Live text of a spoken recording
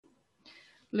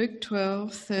Luke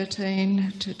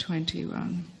 12:13 to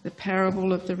 21, the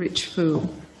parable of the rich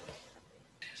fool.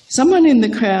 Someone in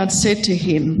the crowd said to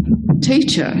him,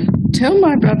 "Teacher, tell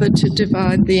my brother to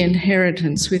divide the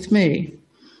inheritance with me."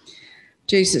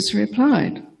 Jesus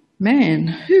replied, "Man,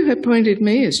 who appointed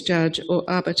me as judge or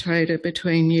arbitrator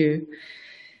between you?"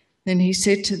 Then he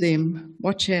said to them,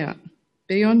 "Watch out.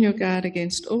 Be on your guard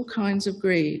against all kinds of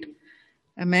greed.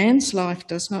 A man's life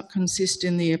does not consist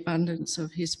in the abundance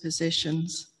of his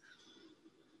possessions."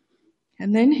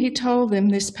 And then he told them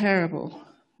this parable.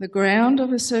 The ground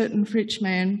of a certain rich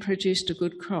man produced a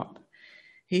good crop.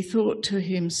 He thought to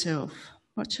himself,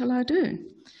 "What shall I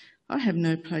do? I have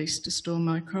no place to store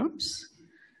my crops."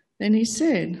 Then he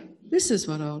said, "This is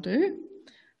what I'll do.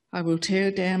 I will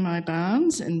tear down my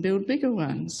barns and build bigger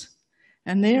ones,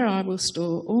 and there I will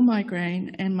store all my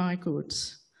grain and my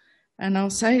goods. And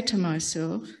I'll say to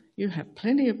myself, you have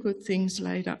plenty of good things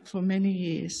laid up for many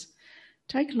years.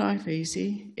 Take life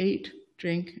easy, eat,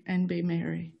 drink, and be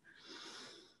merry."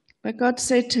 But God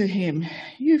said to him,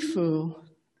 "You fool,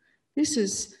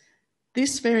 this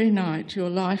very night your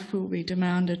life will be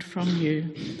demanded from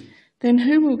you. Then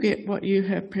who will get what you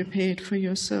have prepared for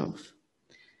yourself?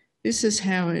 This is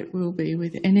how it will be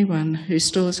with anyone who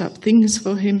stores up things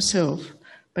for himself,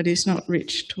 but is not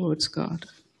rich towards God."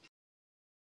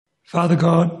 Father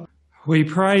God, we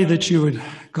pray that you would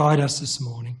guide us this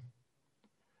morning,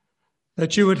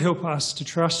 that you would help us to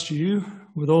trust you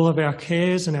with all of our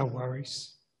cares and our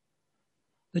worries,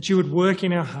 that you would work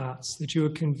in our hearts, that you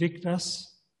would convict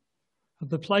us of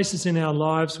the places in our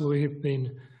lives where we have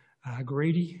been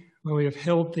greedy, where we have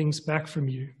held things back from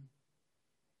you.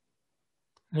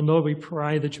 And Lord, we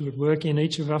pray that you would work in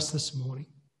each of us this morning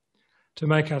to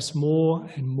make us more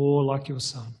and more like your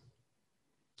Son.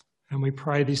 And we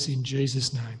pray this in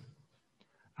Jesus' name.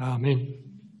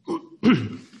 Amen.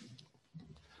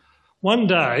 One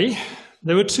day,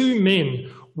 there were two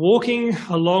men walking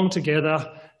along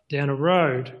together down a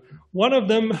road. One of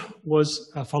them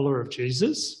was a follower of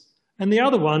Jesus, and the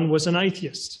other one was an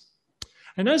atheist.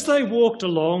 And as they walked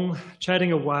along,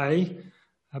 chatting away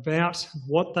about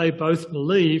what they both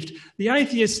believed, the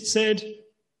atheist said,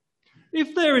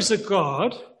 "If there is a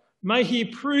God, may he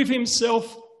prove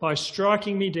himself by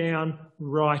striking me down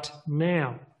right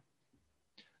now."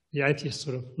 The atheist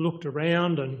sort of looked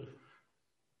around and,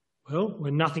 well,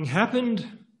 when nothing happened,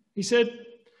 he said,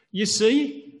 "You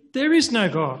see, there is no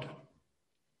God."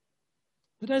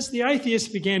 But as the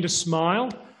atheist began to smile,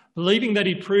 believing that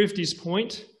he'd proved his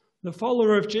point, the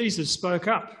follower of Jesus spoke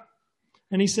up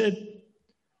and he said,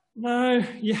 "No,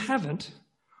 you haven't.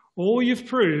 All you've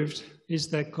proved is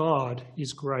that God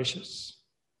is gracious."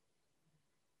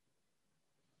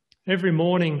 Every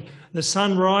morning the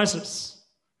sun rises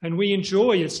and we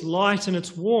enjoy its light and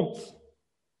its warmth.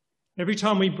 Every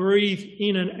time we breathe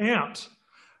in and out,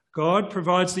 God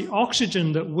provides the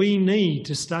oxygen that we need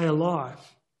to stay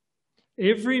alive.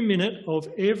 Every minute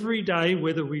of every day,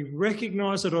 whether we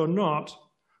recognise it or not,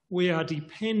 we are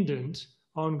dependent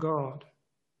on God.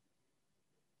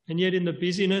 And yet in the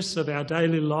busyness of our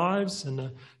daily lives and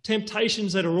the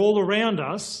temptations that are all around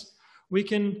us, we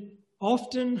can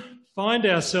often find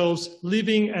ourselves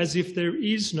living as if there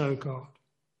is no God.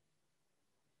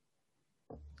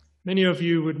 Many of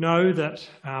you would know that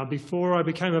before I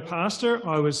became a pastor,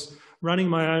 I was running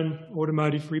my own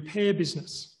automotive repair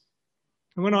business.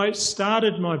 And when I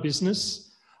started my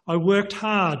business, I worked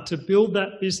hard to build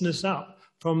that business up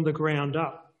from the ground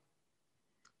up.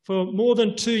 For more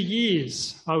than 2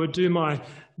 years, I would do my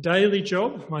day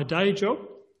job,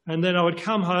 and then I would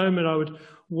come home and I would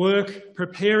work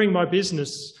preparing my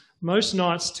business most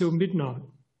nights till midnight.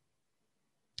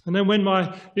 And then when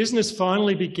my business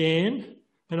finally began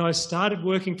and I started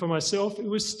working for myself, it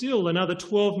was still another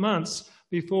 12 months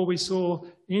before we saw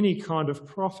any kind of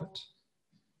profit.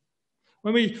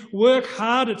 When we work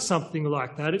hard at something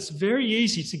like that, it's very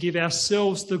easy to give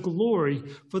ourselves the glory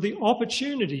for the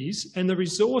opportunities and the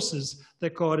resources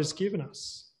that God has given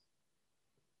us.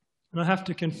 And I have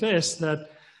to confess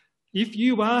that if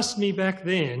you asked me back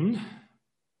then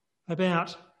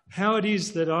about how it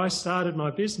is that I started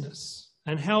my business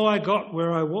and how I got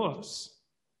where I was,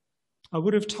 I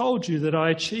would have told you that I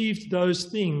achieved those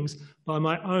things by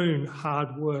my own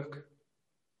hard work.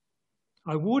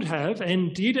 I would have,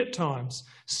 and did at times,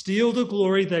 steal the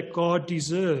glory that God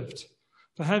deserved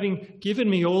for having given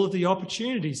me all of the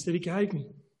opportunities that he gave me.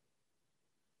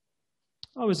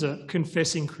 I was a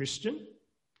confessing Christian.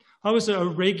 I was a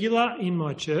regular in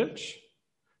my church.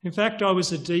 In fact, I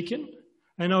was a deacon,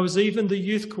 and I was even the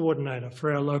youth coordinator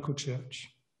for our local church.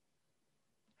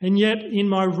 And yet, in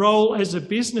my role as a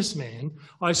businessman,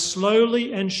 I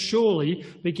slowly and surely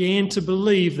began to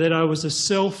believe that I was a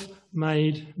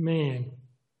self-made man.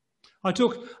 I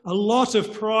took a lot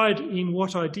of pride in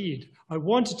what I did. I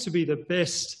wanted to be the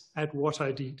best at what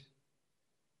I did.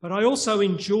 But I also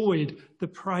enjoyed the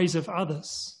praise of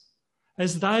others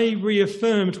as they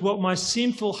reaffirmed what my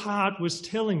sinful heart was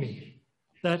telling me,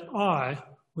 that I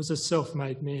was a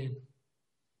self-made man.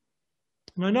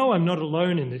 And I know I'm not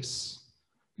alone in this,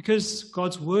 because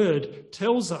God's word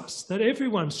tells us that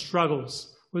everyone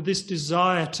struggles with this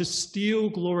desire to steal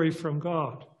glory from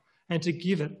God and to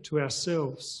give it to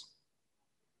ourselves.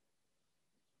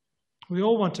 We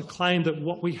all want to claim that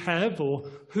what we have or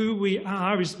who we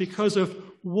are is because of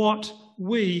what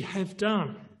we have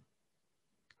done.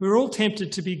 We're all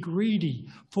tempted to be greedy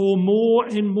for more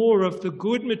and more of the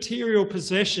good material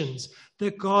possessions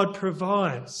that God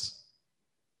provides,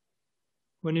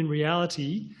 when in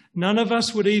reality, none of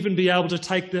us would even be able to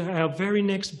take our very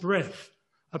next breath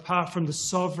apart from the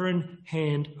sovereign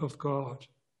hand of God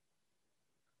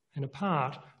and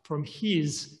apart from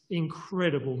his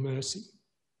incredible mercy.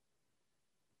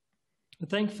 But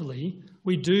thankfully,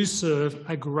 we do serve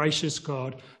a gracious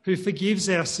God who forgives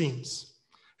our sins,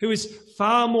 who is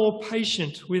far more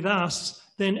patient with us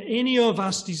than any of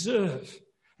us deserve,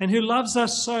 and who loves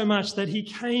us so much that he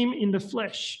came in the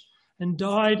flesh and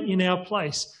died in our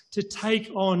place to take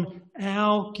on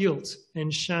our guilt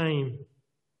and shame.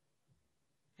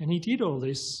 And he did all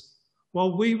this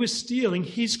while we were stealing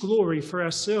his glory for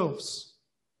ourselves.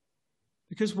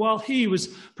 Because while he was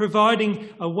providing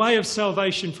a way of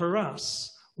salvation for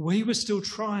us, we were still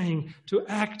trying to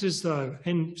act as though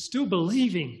and still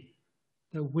believing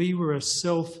that we were a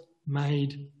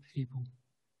self-made people.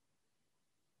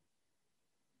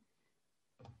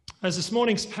 As this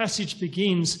morning's passage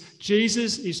begins,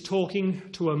 Jesus is talking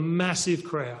to a massive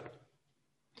crowd.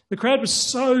 The crowd was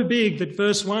so big that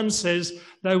verse 1 says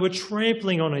they were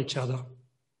trampling on each other.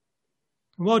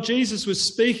 And while Jesus was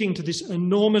speaking to this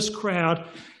enormous crowd,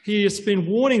 he has been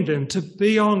warning them to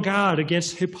be on guard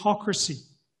against hypocrisy.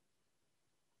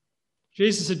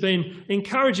 Jesus had been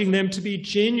encouraging them to be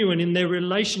genuine in their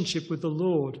relationship with the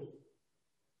Lord.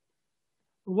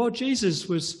 But while Jesus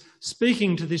was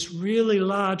speaking to this really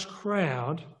large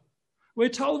crowd, we're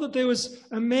told that there was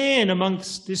a man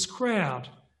amongst this crowd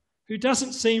who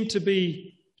doesn't seem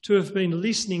to have been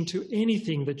listening to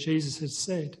anything that Jesus had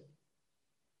said.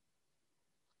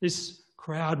 This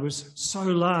crowd was so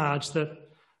large that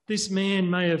this man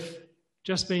may have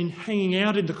just been hanging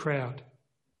out in the crowd.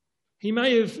 He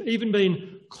may have even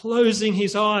been closing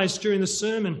his eyes during the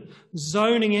sermon,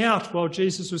 zoning out while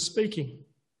Jesus was speaking.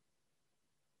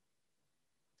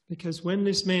 Because when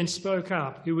this man spoke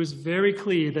up, it was very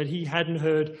clear that he hadn't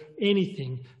heard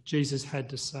anything Jesus had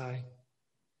to say.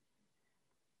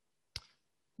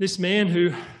 This man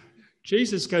who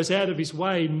Jesus goes out of his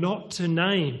way not to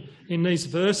name in these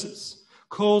verses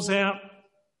calls out,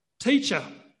 "Teacher,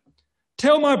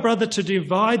 tell my brother to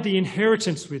divide the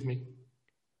inheritance with me."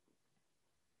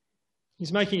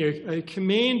 He's making a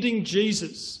commanding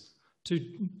Jesus to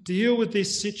deal with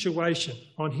this situation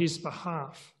on his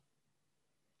behalf.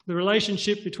 The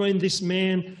relationship between this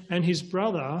man and his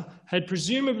brother had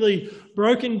presumably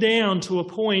broken down to a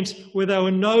point where they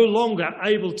were no longer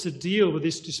able to deal with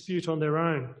this dispute on their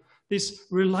own. This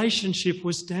relationship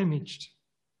was damaged.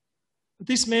 But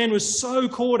this man was so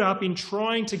caught up in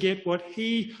trying to get what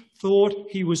he thought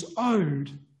he was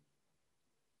owed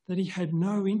that he had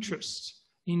no interest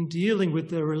in dealing with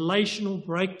the relational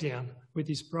breakdown with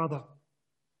his brother.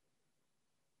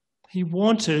 He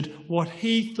wanted what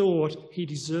he thought he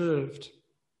deserved,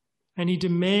 and he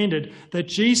demanded that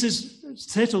Jesus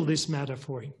settle this matter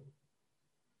for him.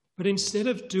 But instead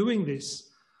of doing this,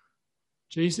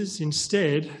 Jesus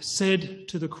instead said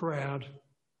to the crowd,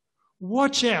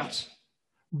 "Watch out,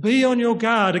 be on your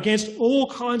guard against all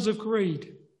kinds of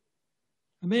greed.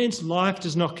 A man's life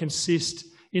does not consist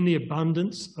in the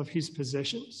abundance of his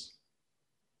possessions."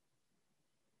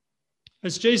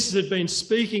 As Jesus had been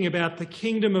speaking about the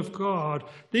kingdom of God,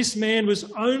 this man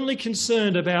was only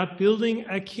concerned about building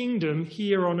a kingdom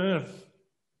here on earth.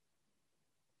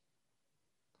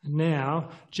 And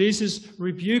now, Jesus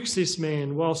rebukes this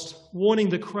man whilst warning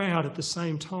the crowd at the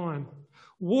same time,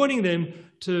 warning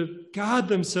them to guard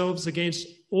themselves against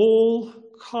all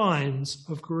kinds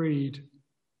of greed.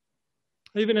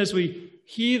 Even as we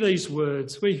hear these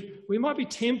words, we might be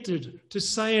tempted to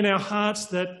say in our hearts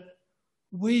that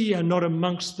we are not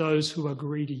amongst those who are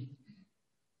greedy.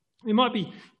 We might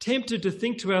be tempted to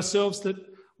think to ourselves that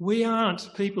we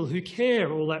aren't people who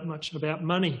care all that much about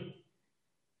money.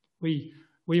 We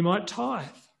might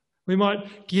tithe. We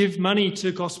might give money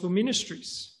to gospel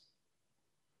ministries.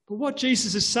 But what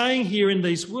Jesus is saying here in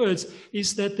these words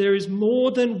is that there is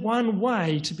more than one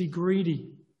way to be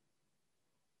greedy.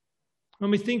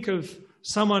 When we think of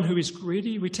someone who is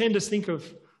greedy, we tend to think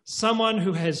of someone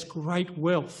who has great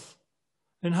wealth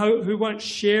and who won't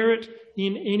share it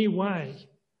in any way,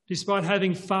 despite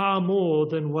having far more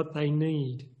than what they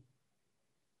need.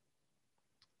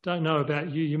 Don't know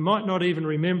about you, you might not even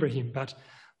remember him, but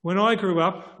when I grew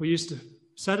up,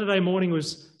 Saturday morning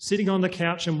was sitting on the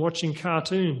couch and watching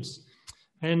cartoons,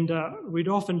 and we'd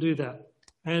often do that.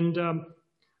 And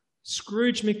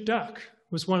Scrooge McDuck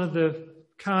was one of the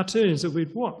cartoons that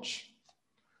we'd watch.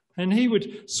 And he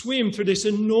would swim through this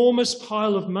enormous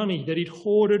pile of money that he'd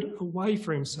hoarded away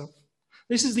for himself.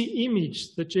 This is the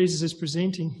image that Jesus is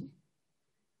presenting here.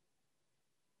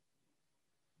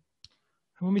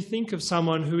 And when we think of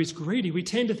someone who is greedy, we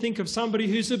tend to think of somebody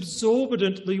who's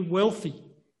exorbitantly wealthy.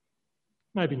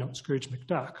 Maybe not Scrooge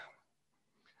McDuck.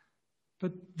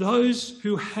 But those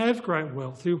who have great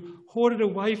wealth, who hoard it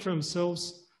away for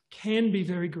themselves, can be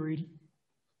very greedy.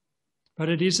 But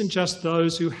it isn't just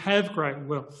those who have great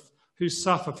wealth who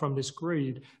suffer from this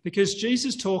greed, because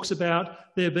Jesus talks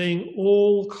about there being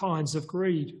all kinds of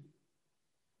greed.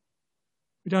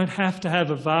 We don't have to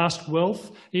have a vast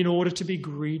wealth in order to be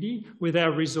greedy with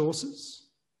our resources.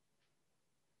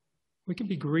 We can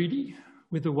be greedy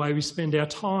with the way we spend our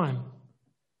time.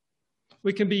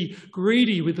 We can be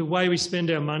greedy with the way we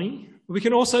spend our money. We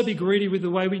can also be greedy with the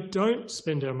way we don't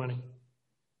spend our money.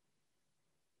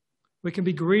 We can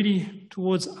be greedy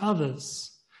towards others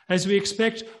as we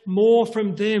expect more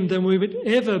from them than we would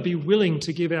ever be willing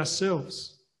to give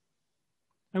ourselves.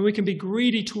 And we can be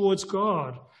greedy towards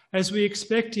God as we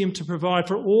expect him to provide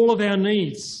for all of our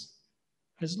needs,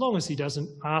 as long as he doesn't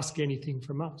ask anything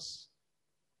from us.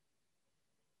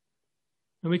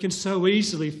 And we can so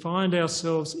easily find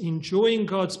ourselves enjoying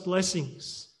God's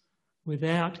blessings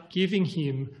without giving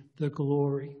him the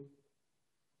glory.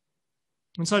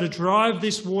 And so to drive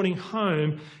this warning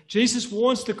home, Jesus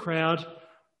warns the crowd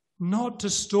not to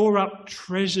store up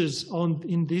treasures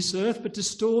in this earth, but to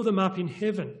store them up in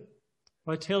heaven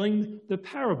by telling the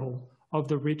parable of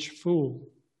the rich fool.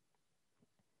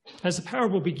 As the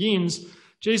parable begins,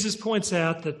 Jesus points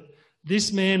out that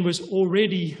this man was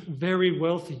already very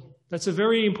wealthy. That's a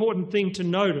very important thing to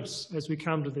notice as we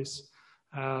come to this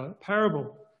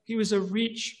parable. He was a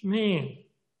rich man.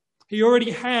 He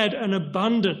already had an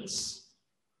abundance.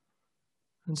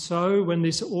 And so when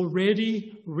this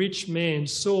already rich man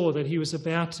saw that he was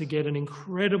about to get an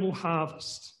incredible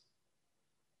harvest.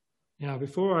 Now,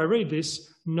 before I read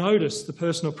this, notice the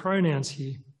personal pronouns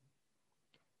here.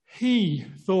 He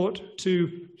thought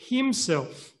to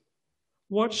himself,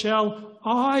 "What shall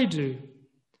I do?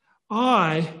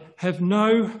 I have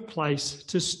no place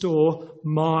to store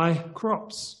my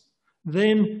crops."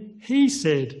 Then he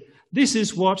said, "This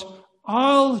is what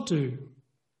I'll do.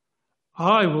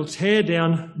 I will tear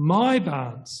down my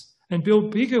barns and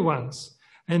build bigger ones,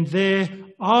 and there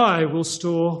I will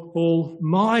store all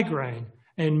my grain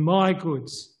and my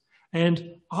goods.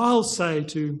 And I'll say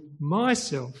to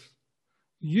myself,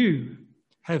 you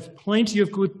have plenty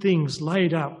of good things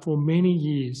laid up for many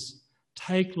years.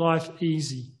 Take life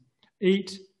easy.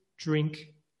 Eat,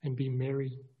 drink, and be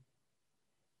merry."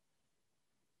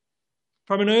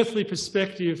 From an earthly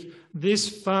perspective,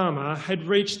 this farmer had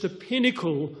reached the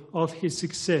pinnacle of his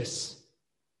success.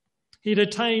 He'd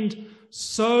attained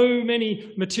so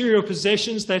many material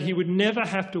possessions that he would never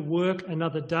have to work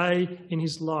another day in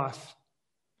his life.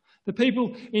 The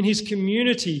people in his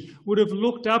community would have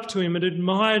looked up to him and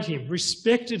admired him,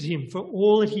 respected him for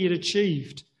all that he had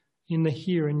achieved in the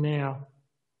here and now.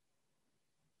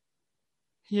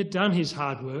 He had done his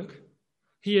hard work.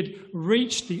 He had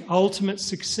reached the ultimate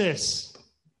success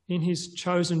in his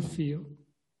chosen field.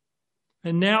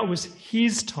 And now it was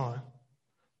his time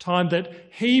that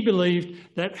he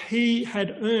believed that he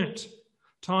had earned,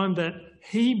 time that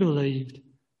he believed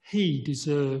he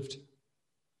deserved.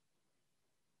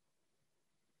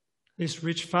 This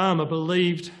rich farmer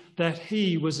believed that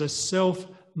he was a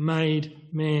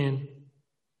self-made man.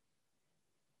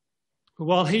 But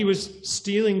while he was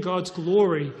stealing God's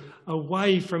glory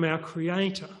away from our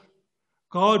Creator,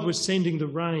 God was sending the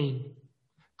rain.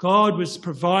 God was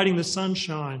providing the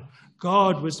sunshine.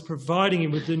 God was providing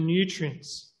him with the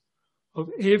nutrients of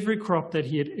every crop that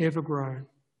he had ever grown.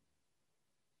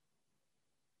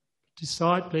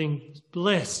 Despite being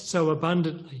blessed so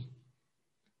abundantly,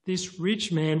 this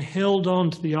rich man held on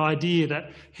to the idea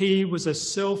that he was a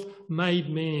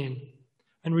self-made man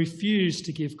and refused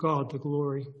to give God the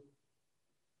glory.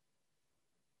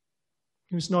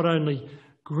 He was not only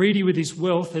greedy with his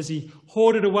wealth as he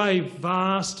hoarded away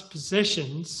vast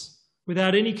possessions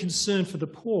without any concern for the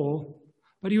poor,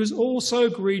 but he was also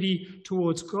greedy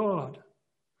towards God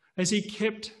as he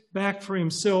kept back for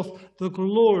himself the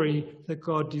glory that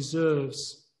God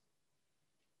deserves.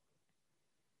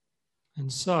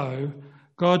 And so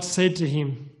God said to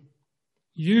him,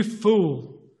 "You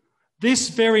fool, this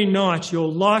very night your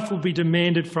life will be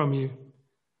demanded from you.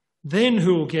 Then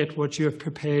who will get what you have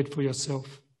prepared for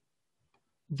yourself?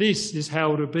 This is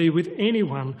how it will be with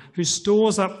anyone who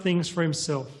stores up things for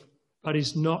himself, but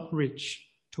is not rich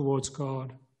towards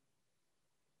God."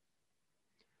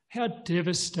 How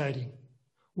devastating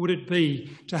would it be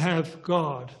to have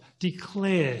God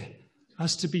declare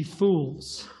us to be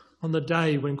fools on the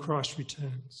day when Christ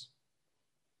returns?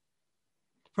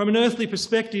 From an earthly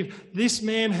perspective, this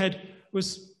man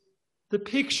was the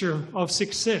picture of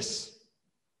success.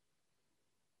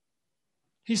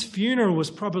 His funeral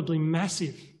was probably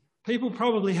massive. People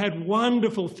probably had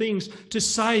wonderful things to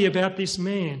say about this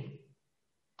man.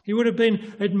 He would have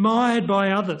been admired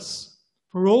by others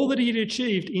for all that he had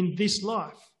achieved in this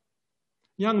life.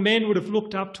 Young men would have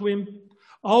looked up to him.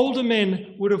 Older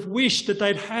men would have wished that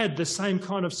they'd had the same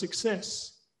kind of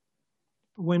success.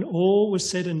 But when all was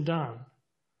said and done,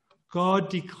 God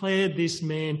declared this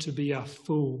man to be a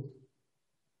fool.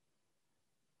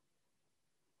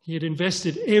 He had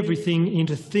invested everything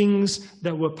into things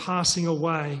that were passing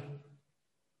away.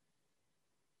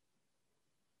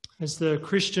 As the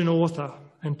Christian author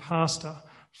and pastor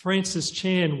Francis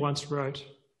Chan once wrote,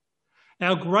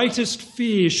 "Our greatest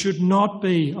fear should not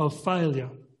be of failure,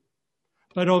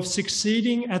 but of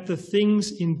succeeding at the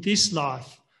things in this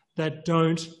life that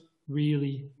don't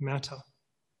really matter."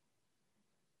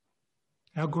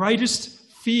 Our greatest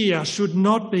fear should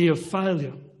not be of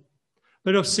failure,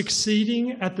 but of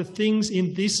succeeding at the things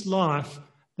in this life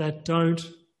that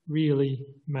don't really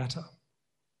matter.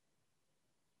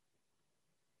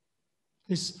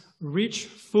 This rich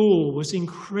fool was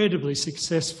incredibly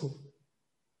successful,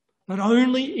 but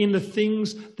only in the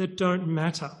things that don't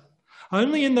matter,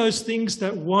 only in those things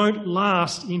that won't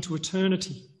last into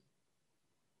eternity.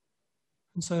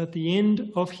 And so at the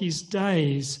end of his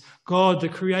days, God, the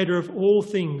creator of all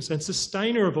things and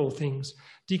sustainer of all things,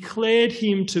 declared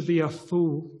him to be a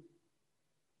fool.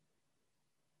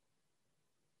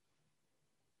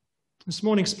 This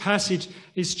morning's passage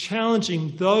is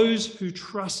challenging those who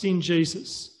trust in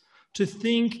Jesus to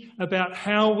think about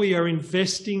how we are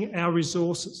investing our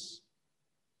resources.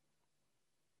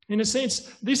 In a sense,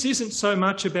 this isn't so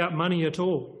much about money at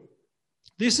all.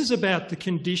 This is about the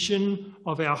condition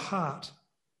of our heart.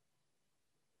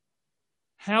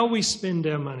 How we spend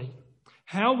our money,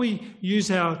 how we use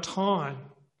our time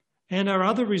and our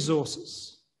other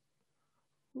resources,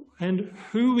 and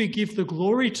who we give the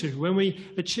glory to when we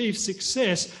achieve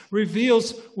success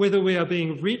reveals whether we are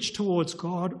being rich towards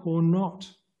God or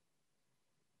not.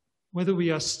 Whether we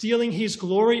are stealing his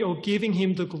glory or giving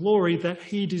him the glory that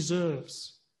he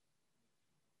deserves.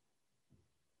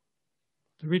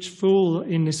 The rich fool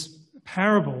in this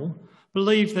parable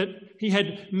believed that he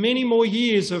had many more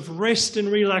years of rest and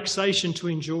relaxation to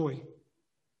enjoy.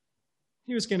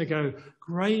 He was going to go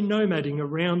grey nomading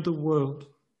around the world.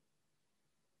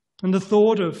 And the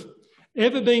thought of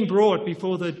ever being brought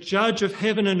before the judge of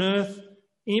heaven and earth,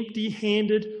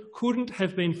 empty-handed, couldn't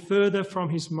have been further from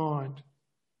his mind.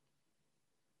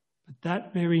 But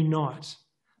that very night,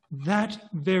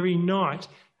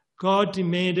 God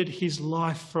demanded his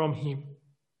life from him.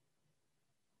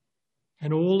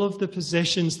 And all of the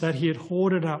possessions that he had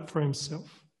hoarded up for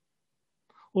himself,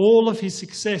 all of his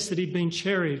success that he'd been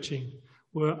cherishing,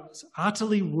 were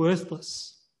utterly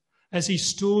worthless as he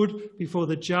stood before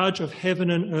the judge of heaven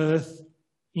and earth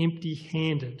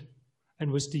empty-handed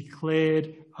and was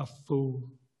declared a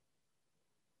fool.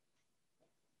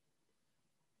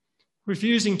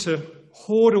 Refusing to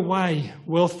hoard away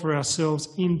wealth for ourselves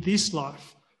in this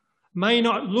life may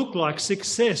not look like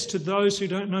success to those who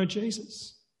don't know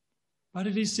Jesus, but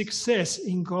it is success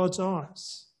in God's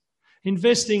eyes.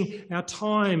 Investing our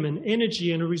time and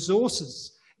energy and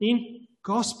resources in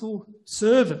gospel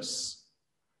service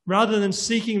rather than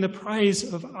seeking the praise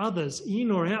of others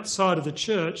in or outside of the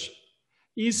church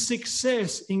is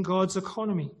success in God's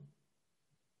economy.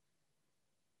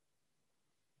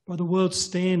 By the world's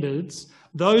standards,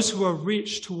 those who are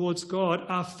rich towards God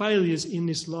are failures in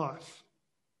this life,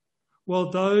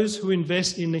 while those who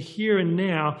invest in the here and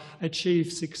now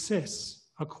achieve success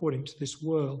according to this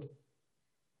world.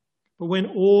 But when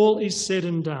all is said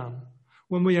and done,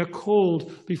 when we are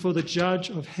called before the judge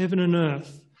of heaven and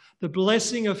earth, the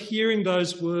blessing of hearing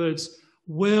those words,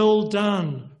 "Well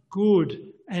done,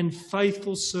 good and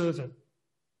faithful servant,"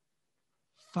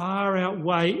 far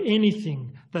outweigh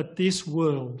anything that this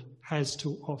world has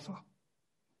to offer.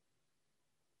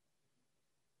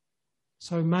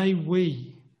 So may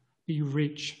we be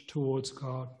rich towards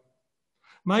God.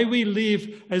 May we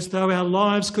live as though our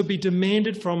lives could be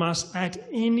demanded from us at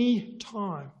any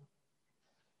time.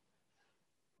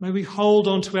 May we hold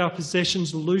on to our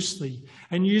possessions loosely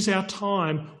and use our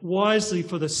time wisely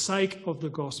for the sake of the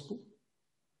gospel.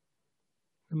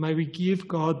 And may we give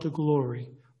God the glory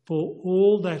for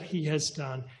all that he has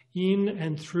done in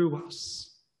and through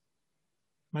us.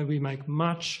 May we make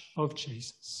much of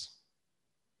Jesus.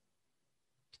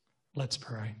 Let's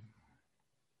pray.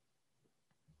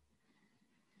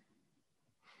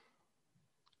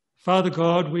 Father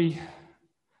God, we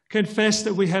confess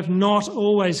that we have not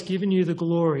always given you the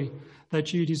glory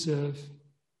that you deserve.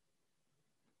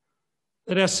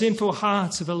 That our sinful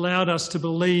hearts have allowed us to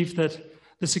believe that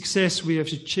the success we have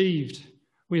achieved,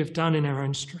 we have done in our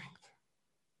own strength.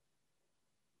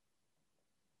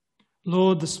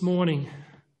 Lord, this morning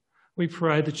we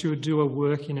pray that you would do a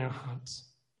work in our hearts.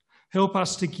 Help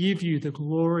us to give you the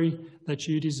glory that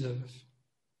you deserve.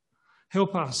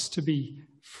 Help us to be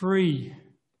free,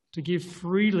 to give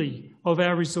freely of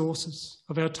our resources,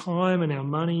 of our time and our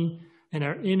money and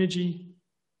our energy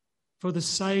for the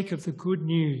sake of the good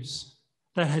news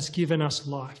that has given us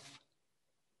life.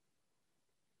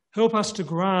 Help us to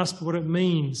grasp what it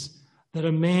means that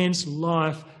a man's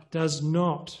life does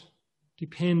not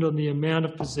depend on the amount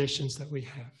of possessions that we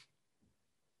have.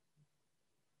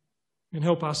 And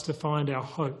help us to find our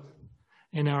hope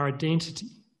and our identity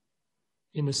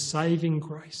in the saving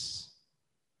grace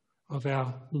of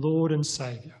our Lord and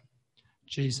Saviour,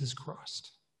 Jesus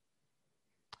Christ.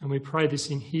 And we pray this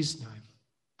in his name.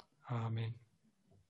 Amen.